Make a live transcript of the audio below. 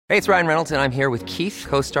Hey, it's Ryan Reynolds, and I'm here with Keith,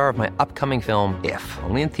 co-star of my upcoming film, If,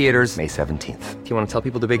 only in theaters May 17th. Do you want to tell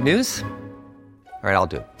people the big news? All right, I'll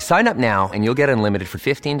do it. Sign up now and you'll get unlimited for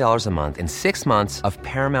 $15 a month and 6 months of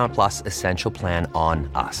Paramount Plus Essential Plan on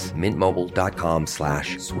us.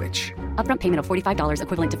 MintMobile.com/switch. Upfront payment of $45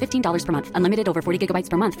 equivalent to $15 per month. Unlimited over 40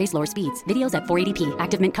 gigabytes per month. Face lower speeds. Videos at 480p.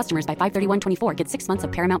 Active Mint customers by 531.24 get 6 months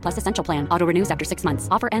of Paramount Plus Essential Plan. Auto renews after 6 months.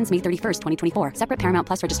 Offer ends May 31st, 2024. Separate Paramount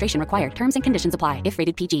Plus registration required. Terms and conditions apply if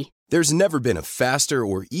rated PG. There's never been a faster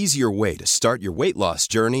or easier way to start your weight loss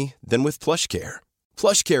journey than with PlushCare.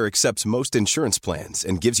 PlushCare accepts most insurance plans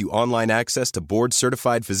and gives you online access to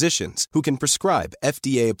board-certified physicians who can prescribe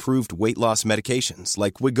FDA-approved weight loss medications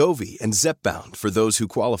like Wegovy and Zepbound for those who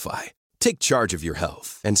qualify. Take charge of your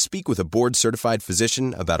health and speak with a board-certified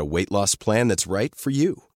physician about a weight loss plan that's right for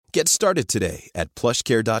you. Get started today at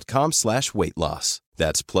plushcare.com/weight loss.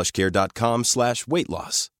 That's plushcare.com/weight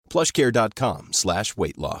loss.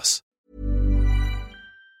 plushcare.com/weight loss.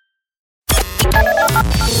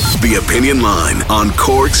 The Opinion Line on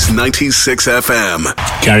Cork's 96 FM.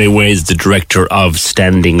 Gary Way's the director of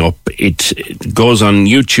Standing Up. It goes on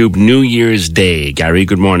YouTube New Year's Day. Gary,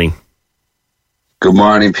 good morning. Good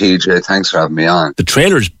morning, PJ. Thanks for having me on. The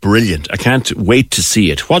trailer's brilliant. I can't wait to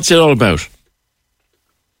see it. What's it all about?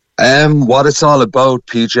 What it's all about,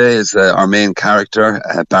 PJ, is our main character,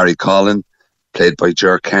 Barry Collin, played by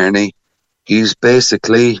Ger Kearney. He's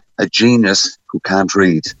basically a genius who can't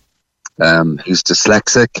read. He's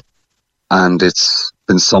dyslexic, and it's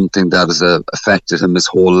been something that has affected him his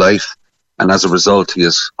whole life. And as a result, he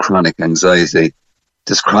has chronic anxiety.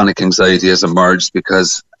 This chronic anxiety has emerged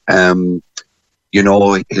because,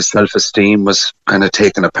 his self-esteem was kind of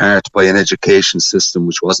taken apart by an education system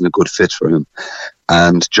which wasn't a good fit for him.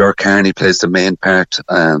 And Ger Kearney plays the main part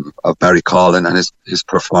of Barry Collin, and his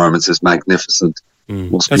performance is magnificent.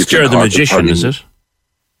 That's Ger the Magician, is it?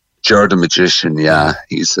 Ger the Magician, yeah.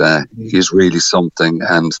 He's really something,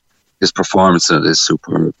 and his performance in it is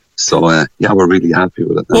superb. So, we're really happy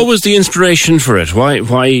with it. What was the inspiration for it? Why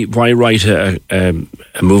write a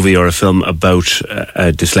movie or a film about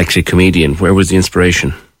a dyslexic comedian? Where was the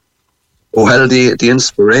inspiration? Well, the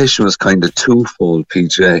inspiration was kind of twofold,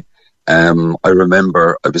 PJ. I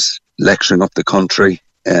remember I was lecturing up the country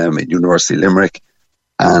at University of Limerick,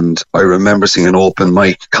 and I remember seeing an open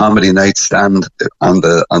mic comedy night stand on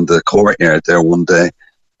the courtyard there one day.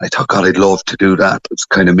 I thought, God, I'd love to do that. It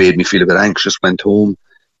kind of made me feel a bit anxious. Went home,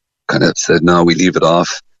 kind of said, no, we leave it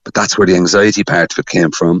off. But that's where the anxiety part of it came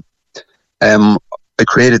from. I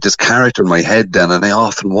created this character in my head then, and I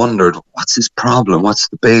often wondered, what's his problem? What's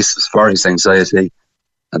the basis for his anxiety?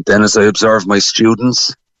 And then as I observed my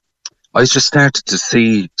students, I just started to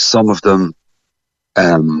see some of them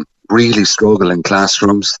really struggle in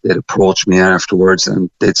classrooms. They'd approach me afterwards and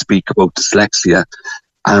they'd speak about dyslexia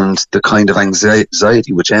and the kind of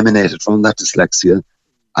anxiety which emanated from that dyslexia.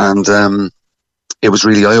 And it was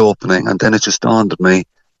really eye-opening. And then it just dawned on me,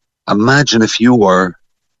 imagine if you were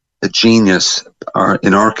a genius, or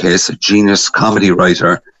in our case, a genius comedy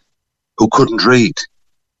writer who couldn't read.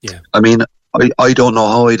 Yeah. I mean, I don't know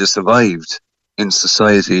how I'd have survived in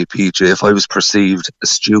society, PJ, if I was perceived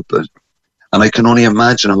as stupid. And I can only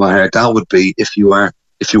imagine how hard that would be if you were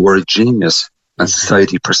a genius and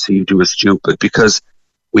society perceived you as stupid, because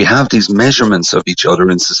we have these measurements of each other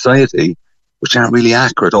in society which aren't really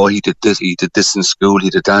accurate. Oh, he did this in school, he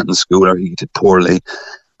did that in school, or he did poorly.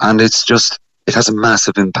 And it has a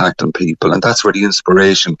massive impact on people, and that's where the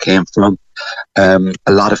inspiration came from. A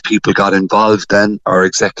lot of people got involved then. Our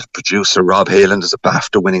executive producer, Rob Hayland, is a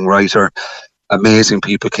BAFTA-winning writer. Amazing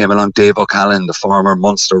people came along. Dave O'Callaghan, the former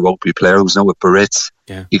Munster rugby player who's now with Biarritz.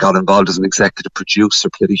 Yeah. He got involved as an executive producer,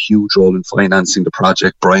 played a huge role in financing the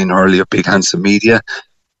project. Brian Hurley of Big Handsome Media.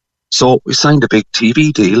 So we signed a big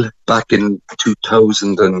TV deal back in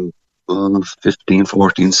 2015,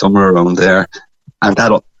 14, somewhere around there. And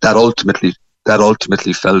that ultimately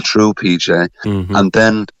fell through, PJ. Mm-hmm. And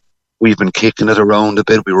then we've been kicking it around a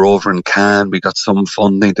bit. We were over in Cannes. We got some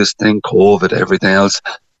funding, this thing, COVID, everything else.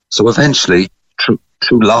 So eventually,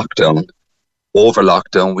 through lockdown, over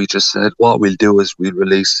lockdown, we just said, what we'll do is we'll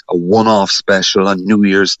release a one-off special on New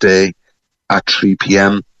Year's Day at 3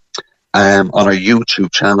 p.m. On our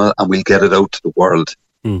YouTube channel, and we'll get it out to the world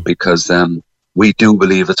because we do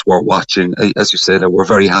believe it's worth watching. As you said, we're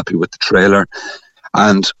very happy with the trailer,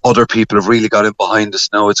 and other people have really got in behind us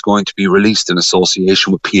now. It's going to be released in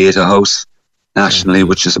association with Pieta House nationally,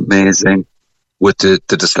 which is amazing, with the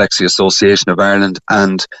Dyslexia Association of Ireland,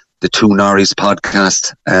 and the Two Norries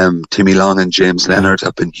podcast. Timmy Long and James Leonard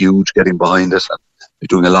have been huge getting behind it. They're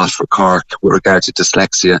doing a lot for Cork with regard to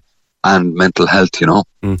dyslexia. and mental health, you know.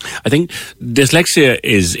 I think dyslexia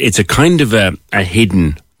it's a kind of a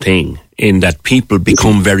hidden thing in that people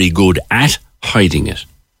become very good at hiding it.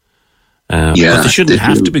 But they shouldn't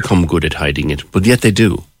have to become good at hiding it, but yet they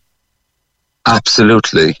do.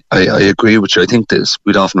 Absolutely. I agree with you. I think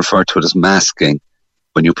we'd often refer to it as masking,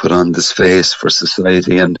 when you put on this face for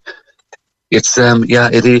society. And it's,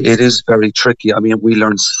 it is very tricky. I mean, we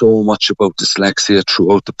learn so much about dyslexia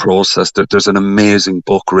throughout the process. There's an amazing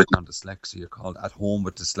book written on dyslexia called At Home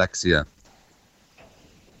with Dyslexia.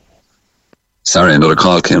 Sorry, another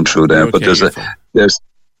call came through there, but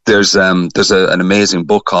there's an amazing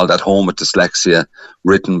book called At Home with Dyslexia,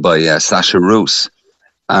 written by Sasha Roos.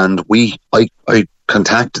 And I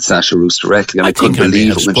contacted Sasha Roos directly, and I couldn't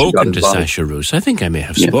believe it when she got involved. To Sasha Roos. I think I may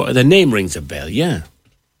have spoken. The name rings a bell, yeah.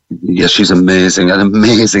 Yeah, she's amazing, an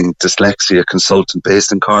amazing dyslexia consultant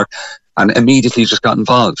based in Cork, and immediately just got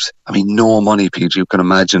involved. I mean, no money, PG, you can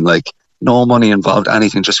imagine, like, no money involved,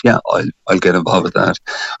 anything, just, I'll get involved with that.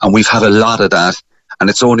 And we've had a lot of that, and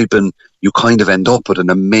it's only been, you kind of end up with an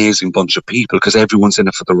amazing bunch of people because everyone's in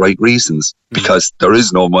it for the right reasons, because there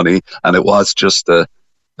is no money, and it was just a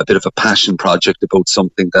bit of a passion project about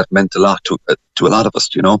something that meant a lot to a lot of us,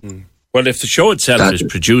 you know. Well, if the show itself is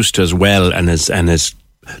produced as well and as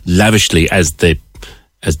lavishly as the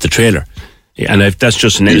trailer, and that's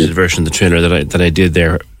just an edited version of the trailer that I did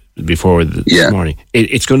there before this morning,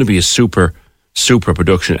 it's going to be a super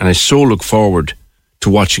production, and I so look forward to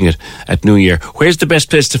watching it at New Year. Where's the best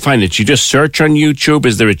place to find it? You just search on YouTube?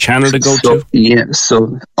 Is there a channel to go to? Yeah,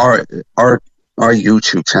 so our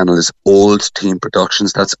YouTube channel is Old Team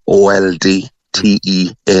Productions. That's OLDTEAM,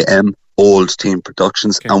 Old Team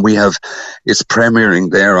Productions. Okay. And it's premiering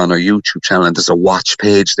there on our YouTube channel, and there's a watch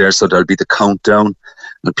page there, so there'll be the countdown,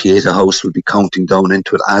 and Pieta House will be counting down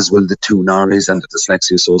into it, as will the two Norries and the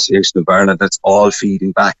Dyslexia Association of Ireland. That's all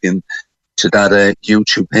feeding back in to that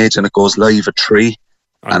YouTube page, and it goes live at 3.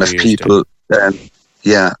 And if people,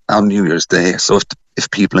 on New Year's Day, so if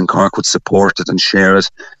people in Cork would support it and share it,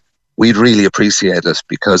 we'd really appreciate it,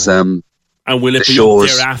 because and will it be up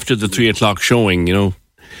there after the 3:00 showing, you know?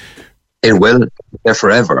 It will. There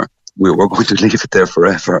forever. We're going to leave it there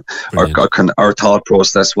forever. Our thought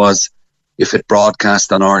process was, if it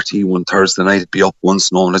broadcast on RT one Thursday night, it'd be up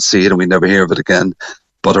once, no one would see it, and we'd never hear of it again.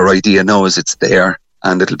 But our idea now is it's there,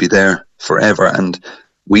 and it'll be there forever. And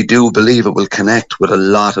we do believe it will connect with a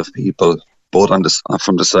lot of people, both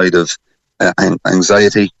from the side of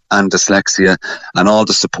anxiety and dyslexia, and all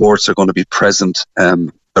the supports are going to be present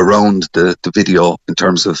around the video in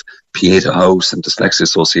terms of Pieta House and Dyslexia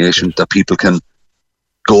Association, that people can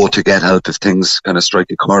go to get help if things kind of strike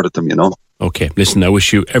a chord at them, you know. Okay, listen, I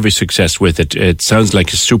wish you every success with it. It sounds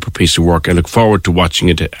like a super piece of work. I look forward to watching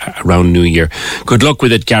it around New Year. Good luck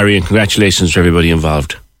with it, Gary, and congratulations to everybody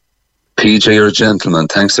involved. PJ, you're a gentleman.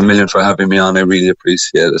 Thanks a million for having me on. I really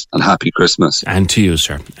appreciate it. And happy Christmas. And to you,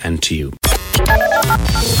 sir. And to you.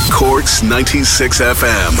 Cork's 96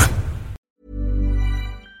 FM.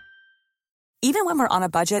 Even when we're on a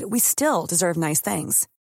budget, we still deserve nice things.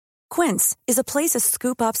 Quince is a place to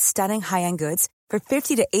scoop up stunning high-end goods for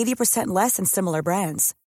 50 to 80% less than similar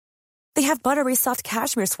brands. They have buttery soft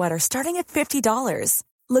cashmere sweaters starting at $50,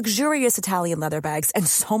 luxurious Italian leather bags, and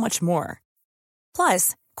so much more.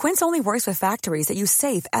 Plus, Quince only works with factories that use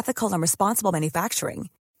safe, ethical, and responsible manufacturing.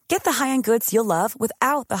 Get the high-end goods you'll love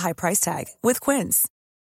without the high price tag with Quince.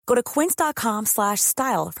 Go to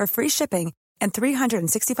quince.com/style for free shipping and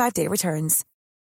 365-day returns.